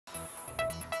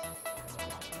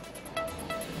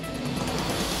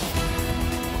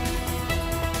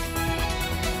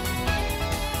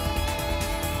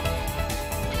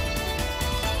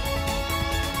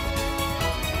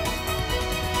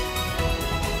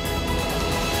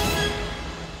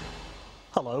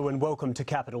Hello and welcome to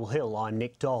Capitol Hill. I'm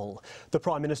Nick Dole. The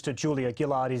Prime Minister Julia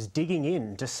Gillard is digging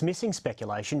in, dismissing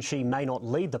speculation she may not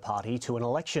lead the party to an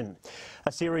election.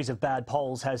 A series of bad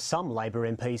polls has some Labor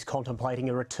MPs contemplating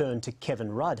a return to Kevin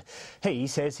Rudd. He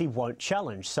says he won't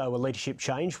challenge, so a leadership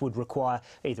change would require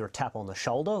either a tap on the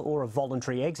shoulder or a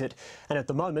voluntary exit, and at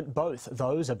the moment both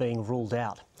those are being ruled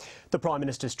out. The Prime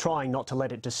Minister's trying not to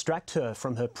let it distract her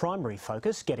from her primary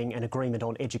focus, getting an agreement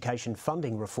on education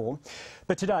funding reform.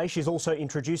 But today she's also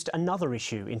introduced another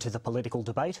issue into the political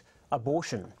debate: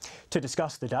 abortion. To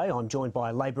discuss the day, I'm joined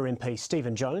by Labor MP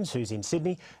Stephen Jones, who's in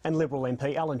Sydney, and Liberal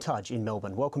MP Alan Tudge in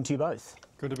Melbourne. Welcome to you both.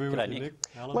 Good to be with you, Nick.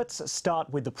 Alan. Let's start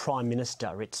with the Prime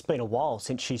Minister. It's been a while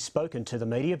since she's spoken to the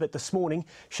media, but this morning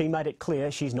she made it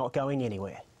clear she's not going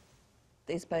anywhere.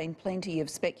 There's been plenty of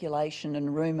speculation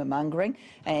and rumour mongering,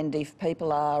 and if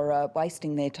people are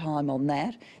wasting their time on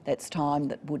that, that's time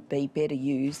that would be better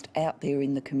used out there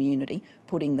in the community,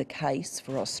 putting the case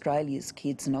for Australia's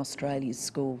kids and Australia's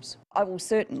schools. I will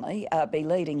certainly be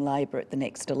leading Labor at the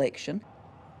next election.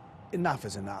 Enough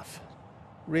is enough.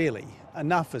 Really,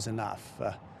 enough is enough.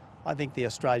 I think the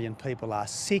Australian people are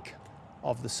sick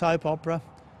of the soap opera.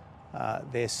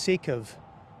 They're sick of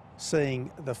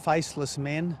seeing the faceless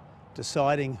men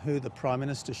deciding who the Prime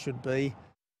Minister should be.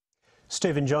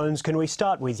 Stephen Jones, can we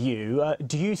start with you?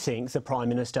 Do you think the Prime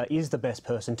Minister is the best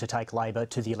person to take Labor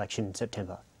to the election in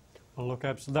September? Well, look,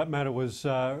 that matter was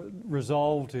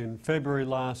resolved in February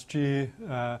last year.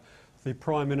 The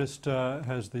Prime Minister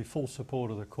has the full support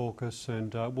of the caucus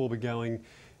and will be going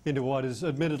into what is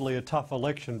admittedly a tough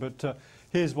election. But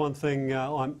here's one thing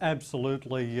I'm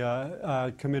absolutely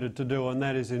committed to do, and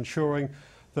that is ensuring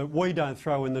that we don't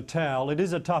throw in the towel. It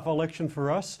is a tough election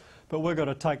for us, but we've got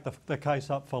to take the case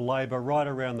up for Labor right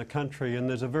around the country, and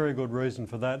there's a very good reason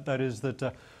for that. That is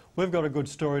that we've got a good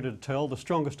story to tell, the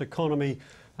strongest economy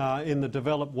in the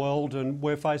developed world, and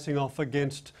we're facing off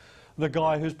against the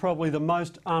guy who's probably the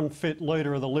most unfit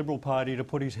leader of the Liberal Party to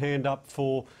put his hand up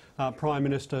for Prime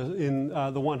Minister in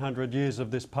the 100 years of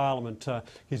this Parliament.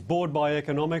 He's bored by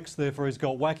economics, therefore he's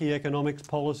got wacky economics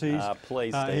policies.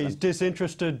 He's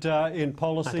disinterested in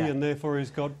policy, and therefore he's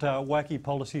got wacky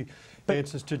policy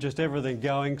answers to just everything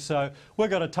going. So we've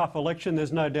got a tough election,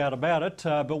 there's no doubt about it,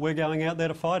 but we're going out there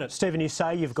to fight it. Stephen, you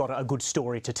say you've got a good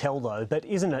story to tell though, but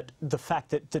isn't it the fact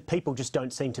that people just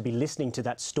don't seem to be listening to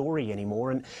that story anymore,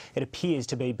 and it appears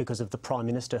to be because of the Prime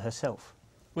Minister herself?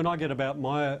 When I get about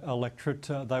my electorate,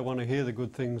 they want to hear the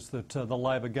good things that the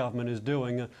Labor government is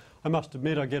doing. I must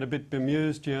admit I get a bit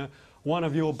bemused. One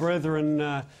of your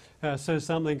brethren says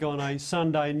something on a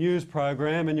Sunday news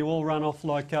program and you all run off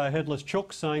like headless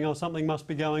chooks saying, oh, something must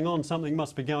be going on,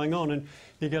 and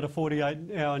you get a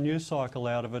 48-hour news cycle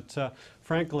out of it.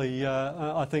 Frankly,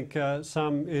 I think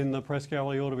some in the press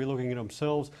gallery ought to be looking at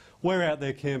themselves. We're out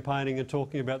there campaigning and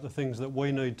talking about the things that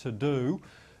we need to do.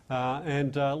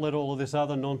 And let all of this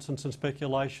other nonsense and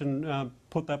speculation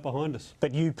put that behind us.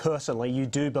 But you personally, you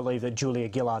do believe that Julia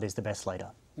Gillard is the best leader?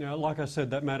 Now, like I said,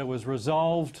 that matter was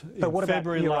resolved in February last year. But what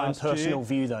about your own personal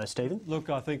view though, Stephen? Look,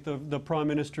 I think the Prime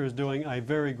Minister is doing a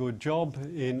very good job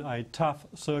in a tough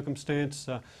circumstance.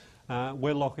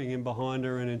 We're locking in behind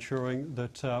her and ensuring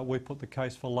that we put the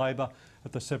case for Labor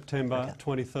at the September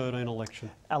 2013 election.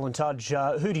 Alan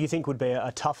Tudge, who do you think would be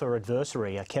a tougher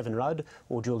adversary, Kevin Rudd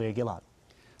or Julia Gillard?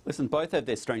 Listen, both have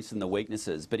their strengths and their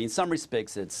weaknesses, but in some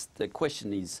respects the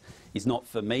question is not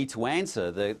for me to answer.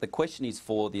 The question is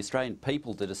for the Australian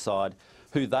people to decide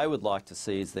who they would like to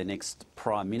see as their next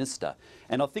Prime Minister.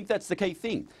 And I think that's the key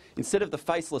thing. Instead of the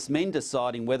faceless men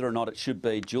deciding whether or not it should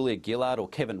be Julia Gillard or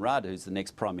Kevin Rudd who's the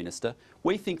next Prime Minister,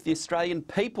 we think the Australian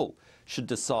people should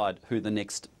decide who the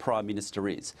next Prime Minister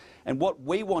is. And what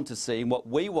we want to see and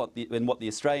what the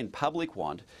Australian public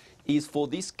want is for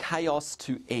this chaos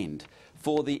to end,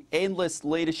 for the endless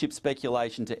leadership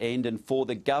speculation to end, and for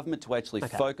the government to actually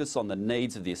focus on the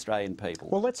needs of the Australian people.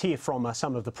 Well, let's hear from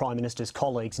some of the Prime Minister's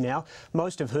colleagues now,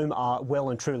 most of whom are well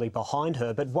and truly behind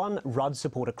her. But one Rudd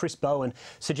supporter, Chris Bowen,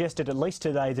 suggested at least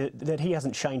today that he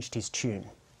hasn't changed his tune.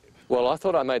 Well, I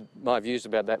thought I made my views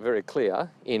about that very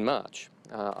clear in March.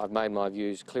 I've made my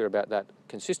views clear about that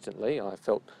consistently. I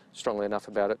felt strongly enough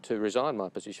about it to resign my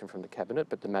position from the Cabinet,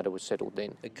 but the matter was settled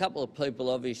then. A couple of people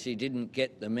obviously didn't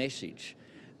get the message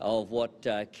of what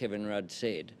Kevin Rudd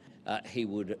said. He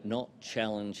would not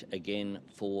challenge again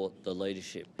for the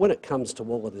leadership. When it comes to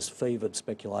all of this fevered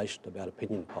speculation about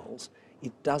opinion polls,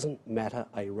 it doesn't matter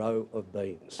a row of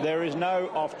beans. There is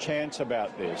no off chance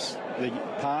about this. The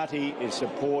party is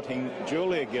supporting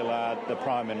Julia Gillard, the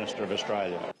Prime Minister of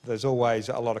Australia. There's always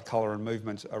a lot of colour and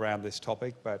movement around this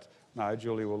topic, but no,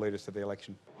 Julia will lead us to the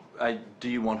election. Do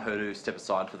you want her to step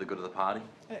aside for the good of the party?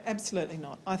 Absolutely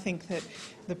not. I think that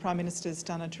the Prime Minister's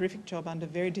done a terrific job under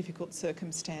very difficult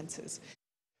circumstances.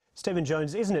 Stephen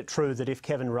Jones, isn't it true that if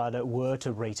Kevin Rudd were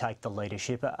to retake the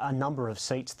leadership, a number of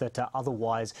seats that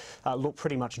otherwise look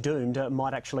pretty much doomed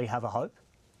might actually have a hope?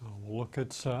 Oh, well, look,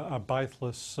 it's a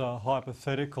baseless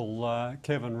hypothetical.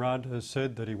 Kevin Rudd has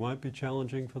said that he won't be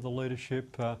challenging for the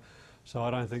leadership, so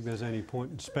I don't think there's any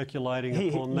point in speculating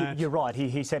upon that. You're right,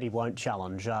 he said he won't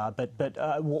challenge, but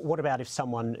what about if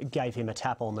someone gave him a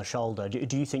tap on the shoulder?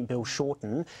 Do you think Bill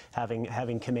Shorten,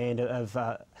 having command of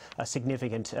a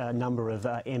significant number of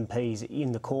MPs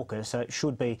in the caucus,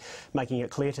 should be making it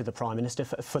clear to the Prime Minister,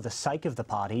 for the sake of the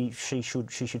party, she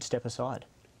should step aside?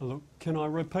 Look, can I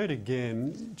repeat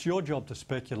again, it's your job to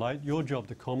speculate, your job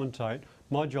to commentate,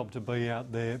 my job to be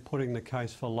out there putting the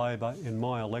case for Labor in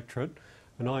my electorate,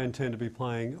 and I intend to be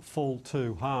playing full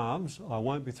two halves. I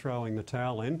won't be throwing the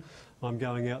towel in. I'm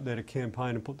going out there to campaign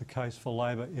and put the case for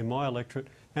Labor in my electorate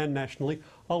and nationally.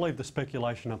 I'll leave the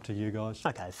speculation up to you guys.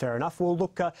 OK, fair enough. Well,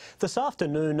 look, this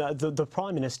afternoon the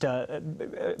Prime Minister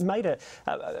made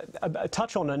a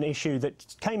touch on an issue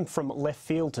that came from left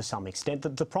field to some extent.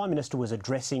 The Prime Minister was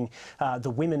addressing the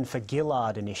Women for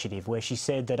Gillard initiative, where she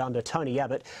said that under Tony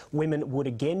Abbott, women would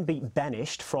again be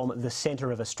banished from the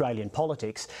centre of Australian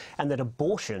politics, and that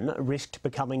abortion risked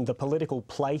becoming the political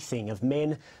plaything of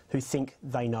men who think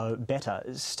they know better.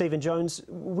 Stephen Jones,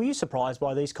 were you surprised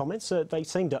by these comments? They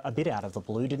seemed a bit out of the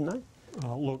blue, didn't they?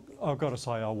 Look, I've got to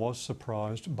say I was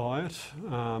surprised by it.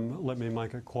 Let me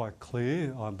make it quite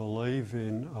clear. I believe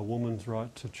in a woman's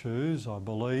right to choose. I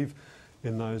believe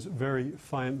in that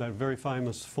very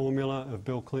famous formula of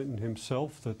Bill Clinton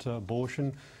himself, that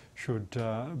abortion should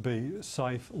be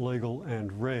safe, legal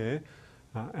and rare.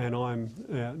 And I'm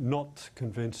not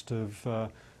convinced of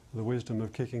the wisdom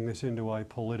of kicking this into a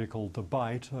political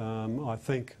debate. I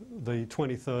think the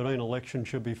 2013 election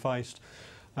should be faced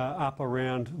up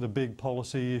around the big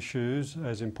policy issues,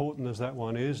 as important as that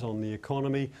one is, on the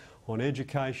economy, on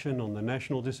education, on the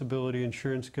National Disability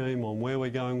Insurance Scheme, on where we're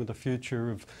going with the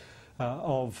future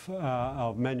of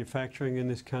manufacturing in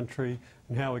this country,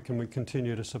 and how we can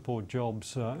continue to support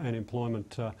jobs and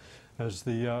employment as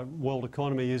the world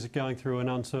economy is going through an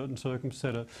uncertain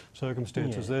set of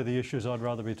circumstances. Yeah. They're the issues I'd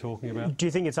rather be talking about. Do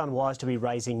you think it's unwise to be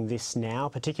raising this now,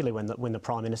 particularly when the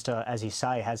Prime Minister, as you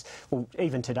say, has, well,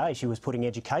 even today she was putting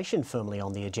education firmly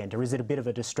on the agenda? Is it a bit of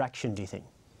a distraction, do you think?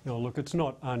 No, look, it's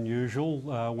not unusual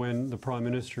when the Prime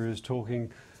Minister is talking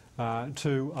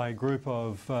to a group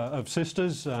of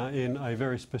sisters in a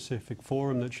very specific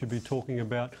forum that should be talking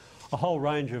about a whole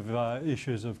range of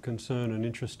issues of concern and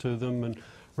interest to them, and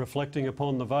reflecting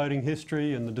upon the voting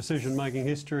history and the decision-making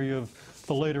history of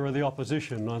the Leader of the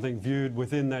Opposition. I think viewed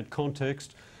within that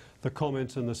context, the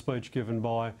comments and the speech given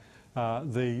by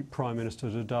the Prime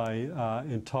Minister today are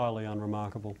entirely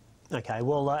unremarkable. OK,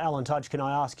 well, Alan Tudge, can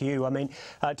I ask you, I mean,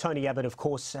 Tony Abbott, of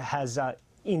course, has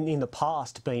in the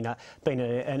past been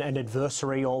an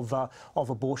adversary of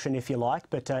abortion, if you like,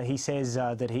 but he says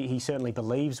that he certainly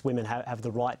believes women have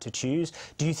the right to choose.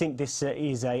 Do you think this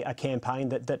is a campaign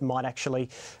that might actually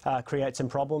create some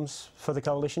problems for the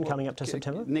coalition coming up to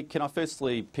September? Nick, can I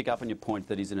firstly pick up on your point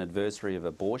that he's an adversary of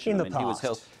abortion? In the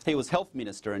past. He was Health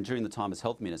Minister, and during the time as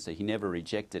Health Minister he never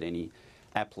rejected any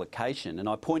application. And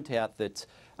I point out that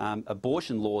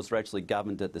abortion laws are actually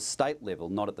governed at the state level,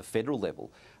 not at the federal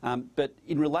level. But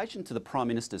in relation to the Prime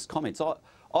Minister's comments,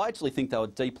 I actually think they were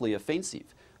deeply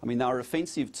offensive. I mean, they were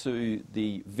offensive to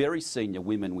the very senior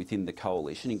women within the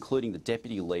coalition, including the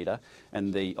Deputy Leader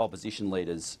and the Opposition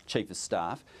Leader's Chief of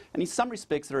Staff. And in some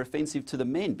respects, they're offensive to the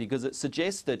men, because it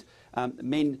suggests that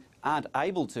men aren't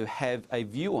able to have a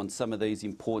view on some of these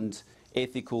important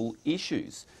ethical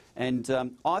issues. And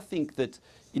I think that,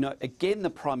 you know, again, the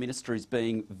Prime Minister is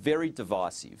being very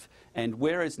divisive. And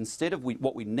whereas instead of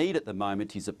what we need at the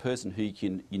moment is a person who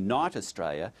can unite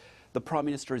Australia, the Prime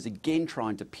Minister is again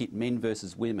trying to pit men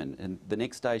versus women. And the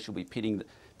next day she'll be pitting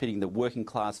the working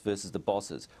class versus the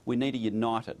bosses. We need a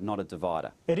uniter, not a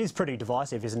divider. It is pretty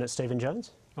divisive, isn't it, Stephen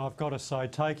Jones? I've got to say,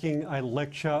 taking a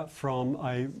lecture from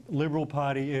a Liberal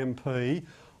Party MP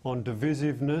on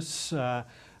divisiveness,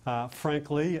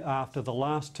 frankly, after the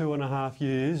last 2.5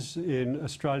 years in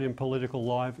Australian political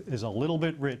life, is a little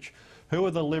bit rich. Who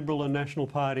are the Liberal and National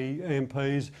Party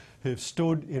MPs who've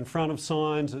stood in front of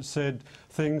signs that said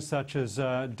things such as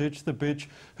ditch the bitch?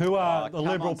 Who are the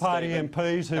Liberal Party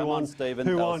MPs who on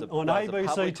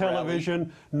ABC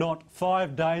television not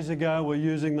 5 days ago were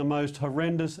using the most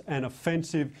horrendous and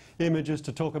offensive images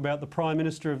to talk about the Prime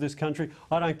Minister of this country?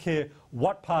 I don't care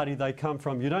what party they come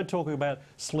from. You don't talk about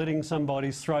slitting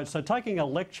somebody's throat. So taking a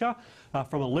lecture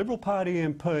from a Liberal Party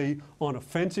MP on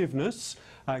offensiveness,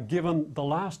 given the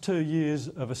last 2 years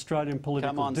of Australian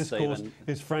political discourse, Stephen.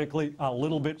 is frankly a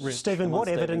little bit rich. Stephen, what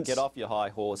evidence? Get off your high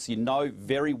horse. You know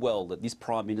very well that this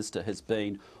Prime Minister has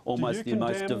been almost the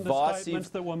most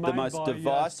divisive,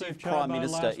 Prime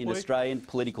Minister in Australian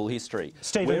political history.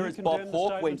 Stephen, whereas Bob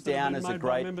Hawke went down as a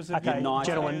great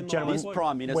gentlemen, this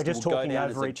Prime Minister we're just will go talking down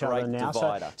over as each a great other now.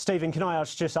 divider. So, Stephen, can I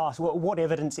just ask, what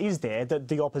evidence is there that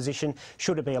the opposition,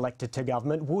 should it be elected to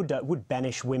government, would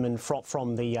banish women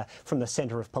from the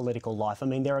centre of political life? I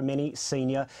mean, there are many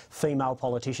senior female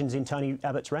politicians in Tony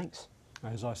Abbott's ranks.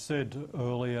 As I said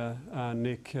earlier,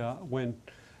 Nick, when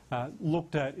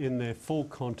looked at in their full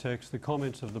context, the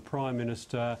comments of the Prime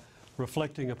Minister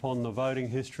reflecting upon the voting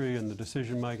history and the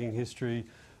decision-making history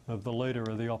of the Leader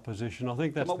of the Opposition, I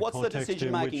think that's the context what's the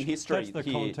decision-making history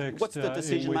here? What's the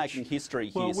decision-making history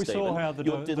here, Stephen?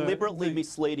 You're deliberately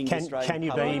misleading the Australian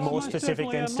public. Can you be more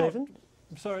specific then, Stephen?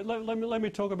 Sorry, let me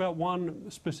talk about one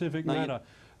specific matter.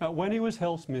 When he was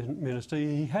Health Minister,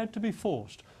 he had to be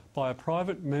forced by a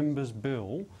private member's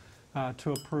bill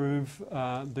to approve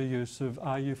the use of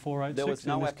RU486 there was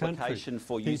no in this application country.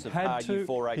 for use of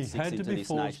RU486 into this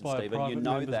nation, Stephen. You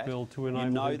know that. You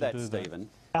know that, Stephen.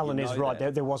 Alan is right.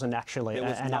 There wasn't actually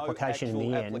an application in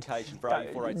the end. Application for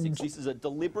RU486. This is a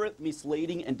deliberate,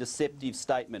 misleading and deceptive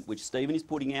statement which Stephen is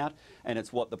putting out, and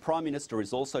it's what the Prime Minister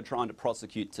is also trying to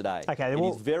prosecute today. Okay, it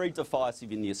is very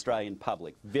divisive in the Australian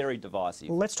public. Very divisive.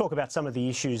 Let's talk about some of the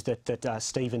issues that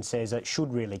Stephen says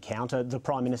should really count. The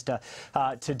Prime Minister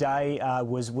today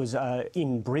was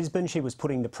in Brisbane. She was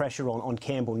putting the pressure on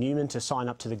Campbell Newman to sign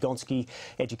up to the Gonski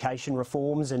education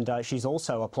reforms, and she's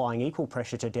also applying equal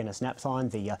pressure to Dennis Napthine,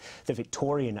 the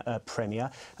Victorian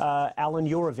Premier. Alan,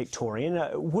 you're a Victorian.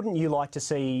 Wouldn't you like to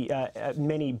see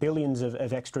many billions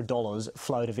of extra dollars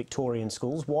flow to Victorian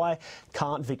schools? Why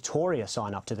can't Victoria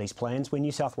sign up to these plans when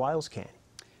New South Wales can?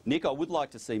 Nick, I would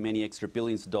like to see many extra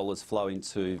billions of dollars flow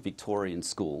into Victorian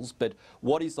schools, but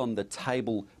what is on the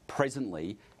table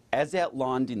presently, as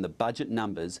outlined in the budget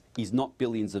numbers, is not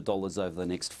billions of dollars over the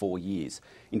next 4 years.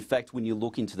 In fact, when you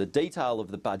look into the detail of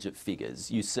the budget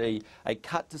figures, you see a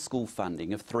cut to school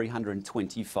funding of $325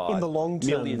 million. In the long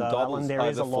term, though, Alan, there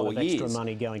is a lot of extra years.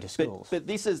 money going to schools. But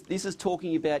this is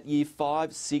talking about year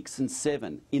 5, 6 and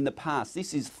 7. In the past,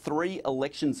 this is 3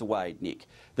 elections away, Nick,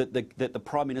 that the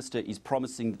Prime Minister is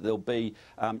promising that there'll be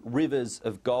rivers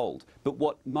of gold. But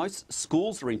what most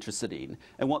schools are interested in,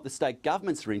 and what the state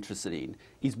governments are interested in,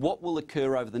 is what will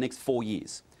occur over the next 4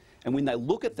 years. And when they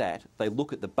look at that, they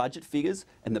look at the budget figures,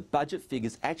 and the budget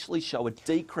figures actually show a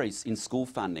decrease in school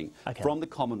funding from the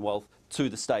Commonwealth to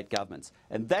the state governments.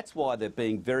 And that's why they're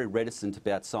being very reticent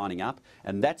about signing up,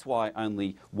 and that's why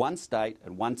only one state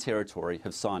and one territory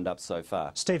have signed up so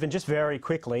far. Stephen, just very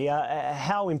quickly,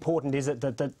 how important is it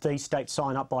that these states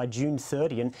sign up by June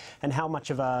 30, and how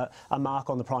much of a mark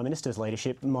on the Prime Minister's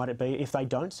leadership might it be if they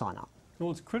don't sign up? Well,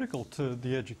 it's critical to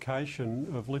the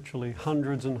education of literally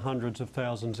hundreds and hundreds of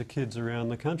thousands of kids around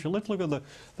the country. Let's look at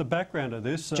the background of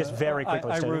this. Just very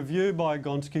quickly, A review by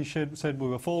Gonski said we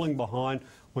were falling behind.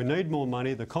 We need more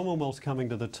money. The Commonwealth's coming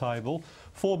to the table.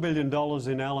 $4 billion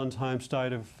in Alan's home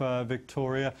state of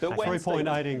Victoria,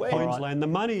 3.8 in Queensland. Right. The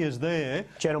money is there.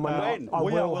 Gentlemen, I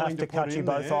will have to cut you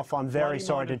both off. I'm very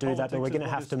sorry to do that, but we're going to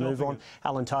have to move on.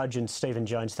 Alan Tudge and Stephen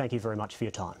Jones, thank you very much for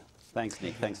your time. Thanks,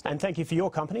 Nick. Thanks, Nick. And thank you for your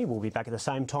company. We'll be back at the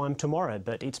same time tomorrow,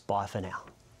 but it's bye for now.